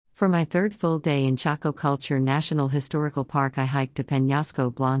For my third full day in Chaco Culture National Historical Park, I hiked to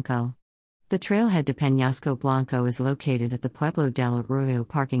Peñasco Blanco. The trailhead to Peñasco Blanco is located at the Pueblo del Arroyo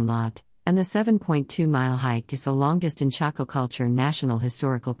parking lot, and the 7.2-mile hike is the longest in Chaco Culture National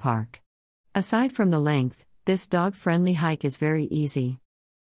Historical Park. Aside from the length, this dog-friendly hike is very easy.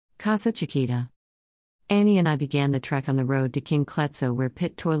 Casa Chiquita. Annie and I began the trek on the road to King Cletzo, where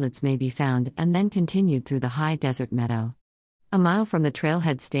pit toilets may be found, and then continued through the high desert meadow. A mile from the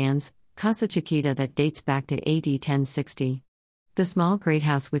trailhead stands Casa Chiquita that dates back to AD 1060. The small great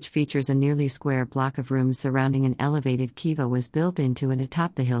house, which features a nearly square block of rooms surrounding an elevated kiva, was built into and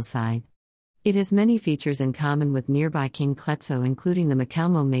atop the hillside. It has many features in common with nearby King Cletzo, including the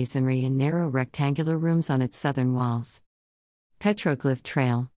Michelmo masonry and narrow rectangular rooms on its southern walls. Petroglyph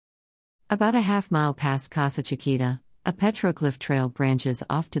Trail. About a half-mile past Casa Chiquita, a petroglyph trail branches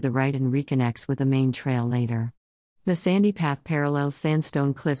off to the right and reconnects with the main trail later. The sandy path parallels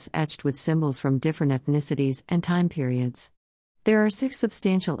sandstone cliffs etched with symbols from different ethnicities and time periods. There are 6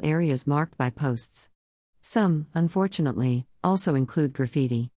 substantial areas marked by posts. Some, unfortunately, also include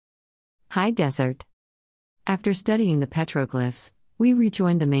graffiti. High Desert. After studying the petroglyphs, we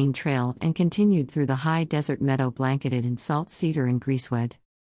rejoined the main trail and continued through the high desert meadow blanketed in salt cedar and greasewood.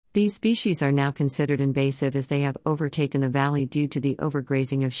 These species are now considered invasive as they have overtaken the valley due to the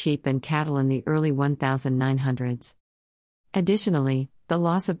overgrazing of sheep and cattle in the early 1900s. Additionally, the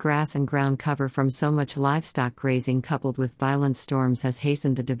loss of grass and ground cover from so much livestock grazing coupled with violent storms has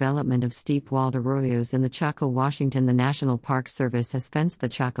hastened the development of steep-walled arroyos in the Chaco, Washington. The National Park Service has fenced the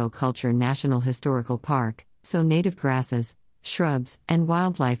Chaco Culture National Historical Park, so native grasses, shrubs, and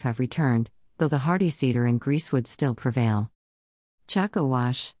wildlife have returned, though the hardy cedar and greasewood still prevail. Chaco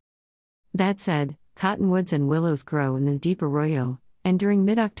Wash. That said, cottonwoods and willows grow in the deep arroyo, and during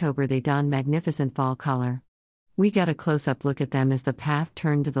mid-October they don magnificent fall color. We got a close-up look at them as the path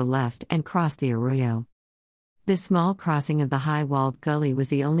turned to the left and crossed the arroyo. This small crossing of the high-walled gully was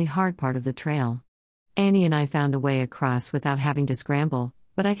the only hard part of the trail. Annie and I found a way across without having to scramble,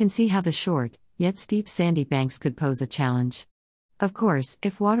 but I can see how the short, yet steep sandy banks could pose a challenge. Of course,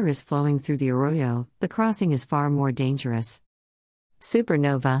 if water is flowing through the arroyo, the crossing is far more dangerous.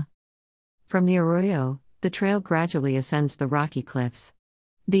 Supernova. From the arroyo, the trail gradually ascends the rocky cliffs.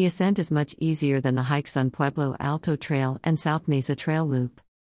 The ascent is much easier than the hikes on Pueblo Alto Trail and South Mesa Trail Loop.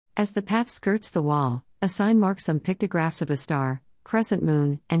 As the path skirts the wall, a sign marks some pictographs of a star, crescent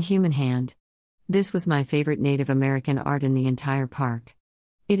moon, and human hand. This was my favorite Native American art in the entire park.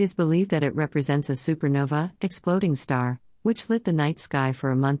 It is believed that it represents a supernova, exploding star, which lit the night sky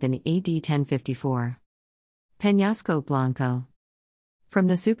for a month in AD 1054. Peñasco Blanco. From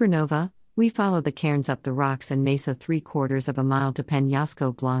the supernova, we followed the cairns up the rocks and mesa 3/4 of a mile to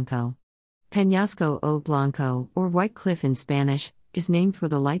Peñasco Blanco. Peñasco o Blanco, or White Cliff in Spanish, is named for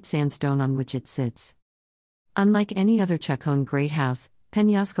the light sandstone on which it sits. Unlike any other Chacon great house,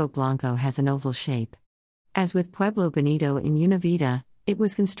 Peñasco Blanco has an oval shape. As with Pueblo Bonito in Univita, it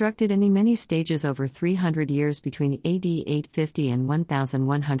was constructed in many stages over 300 years between AD 850 and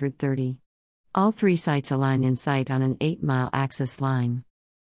 1130. All 3 sites align in sight on an 8-mile axis line.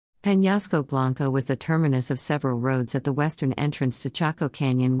 Peñasco Blanco was the terminus of several roads at the western entrance to Chaco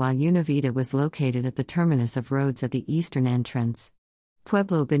Canyon, while Univita was located at the terminus of roads at the eastern entrance.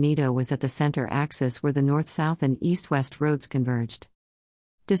 Pueblo Bonito was at the center axis where the north-south and east-west roads converged.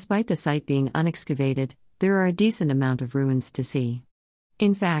 Despite the site being unexcavated, there are a decent amount of ruins to see.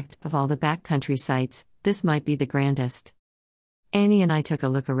 In fact, of all the backcountry sites, this might be the grandest. Annie and I took a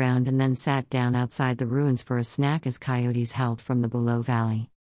look around and then sat down outside the ruins for a snack as coyotes howled from the below valley.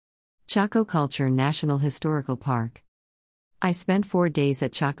 Chaco Culture National Historical Park. I spent 4 days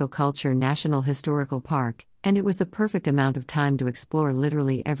at Chaco Culture National Historical Park, and it was the perfect amount of time to explore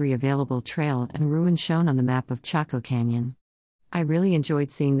literally every available trail and ruin shown on the map of Chaco Canyon. I really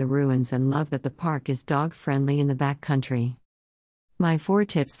enjoyed seeing the ruins and love that the park is dog-friendly in the backcountry. My 4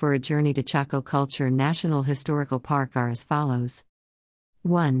 tips for a journey to Chaco Culture National Historical Park are as follows.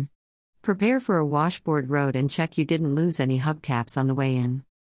 1. Prepare for a washboard road and check you didn't lose any hubcaps on the way in.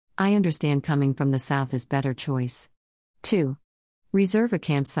 I understand coming from the south is better choice. 2. Reserve a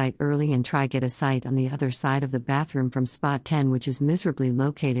campsite early and try get a site on the other side of the bathroom from Spot 10, which is miserably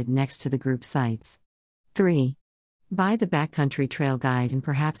located next to the group sites. 3. Buy the Backcountry Trail Guide and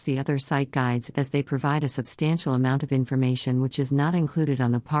perhaps the other site guides, as they provide a substantial amount of information which is not included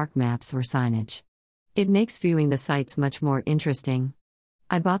on the park maps or signage. It makes viewing the sites much more interesting.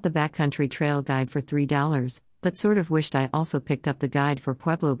 I bought the Backcountry Trail Guide for $3, but sort of wished I also picked up the guide for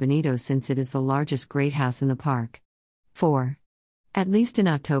Pueblo Bonito since it is the largest great house in the park. 4. At least in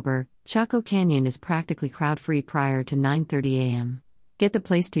October, Chaco Canyon is practically crowd-free prior to 9:30 a.m. Get the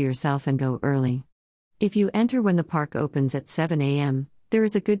place to yourself and go early. If you enter when the park opens at 7 a.m., there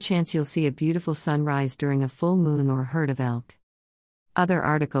is a good chance you'll see a beautiful sunrise during a full moon or herd of elk. Other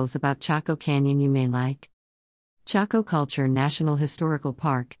articles about Chaco Canyon you may like. Chaco Culture National Historical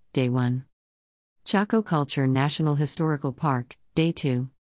Park, Day 1. Chaco Culture National Historical Park, Day 2.